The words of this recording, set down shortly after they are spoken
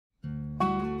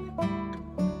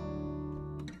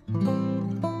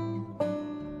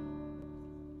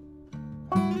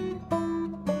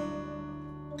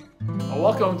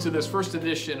Welcome to this first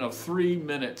edition of 3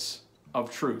 Minutes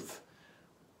of Truth.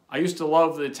 I used to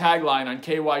love the tagline on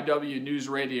KYW News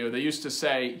Radio. They used to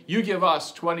say, you give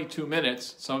us 22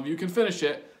 minutes, some of you can finish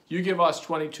it, you give us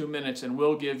 22 minutes and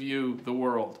we'll give you the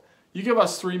world. You give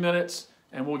us 3 minutes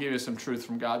and we'll give you some truth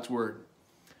from God's Word.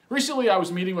 Recently I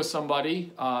was meeting with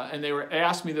somebody and they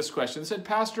asked me this question. They said,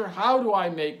 Pastor, how do I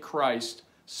make Christ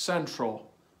central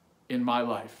in my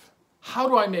life? How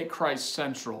do I make Christ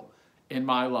central in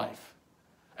my life?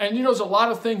 And you know, there's a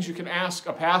lot of things you can ask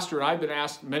a pastor, and I've been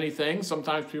asked many things.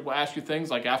 Sometimes people ask you things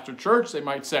like after church, they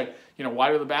might say, you know, why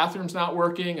are the bathrooms not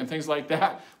working and things like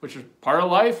that, which is part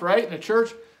of life, right, in a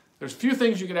church. There's few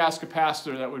things you could ask a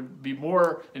pastor that would be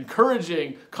more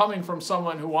encouraging coming from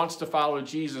someone who wants to follow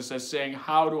Jesus as saying,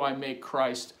 how do I make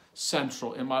Christ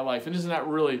central in my life? And isn't that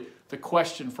really the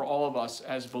question for all of us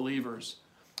as believers?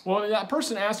 Well, when that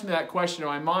person asked me that question,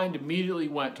 my mind immediately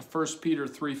went to 1 Peter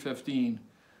 3:15.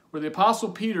 Where the Apostle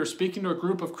Peter, speaking to a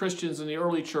group of Christians in the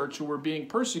early church who were being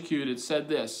persecuted, said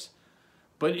this,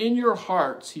 but in your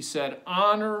hearts, he said,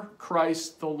 honor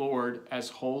Christ the Lord as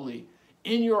holy.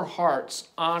 In your hearts,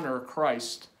 honor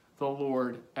Christ the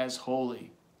Lord as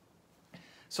holy.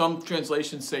 Some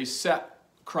translations say, set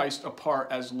Christ apart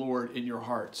as Lord in your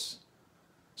hearts.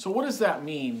 So what does that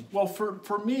mean? Well,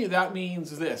 for me, that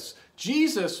means this.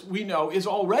 Jesus, we know, is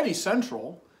already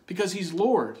central because he's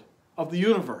Lord of the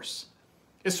universe.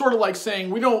 It's sort of like saying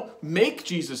we don't make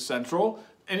Jesus central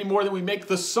any more than we make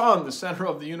the sun the center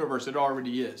of the universe. It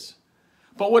already is.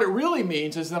 But what it really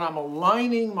means is that I'm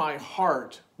aligning my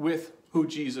heart with who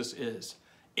Jesus is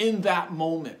in that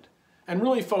moment. And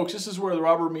really, folks, this is where the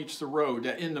rubber meets the road,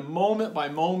 that in the moment by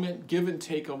moment give and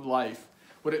take of life,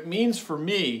 what it means for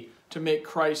me to make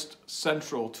Christ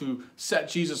central, to set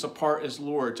Jesus apart as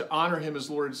Lord, to honor him as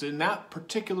Lord, is in that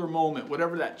particular moment,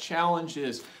 whatever that challenge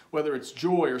is, whether it's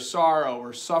joy or sorrow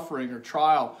or suffering or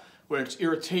trial, whether it's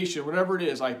irritation, whatever it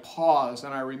is, I pause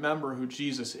and I remember who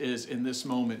Jesus is in this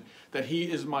moment, that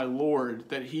he is my Lord,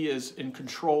 that he is in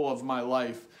control of my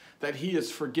life, that he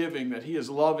is forgiving, that he is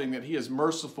loving, that he is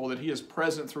merciful, that he is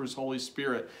present through his Holy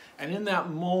Spirit. And in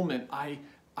that moment,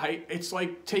 it's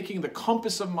like taking the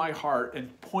compass of my heart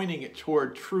and pointing it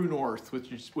toward true north,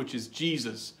 which is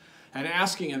Jesus, and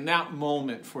asking in that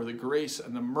moment for the grace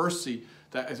and the mercy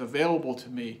that is available to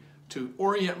me to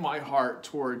orient my heart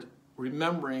toward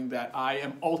remembering that I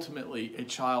am ultimately a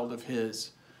child of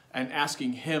his and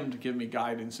asking him to give me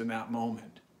guidance in that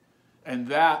moment. And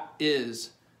that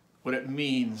is what it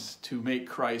means to make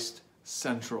Christ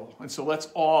central. And so let's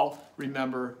all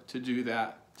remember to do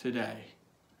that today.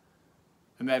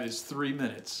 And that is 3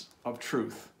 minutes of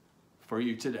truth for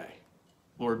you today.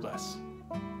 Lord bless.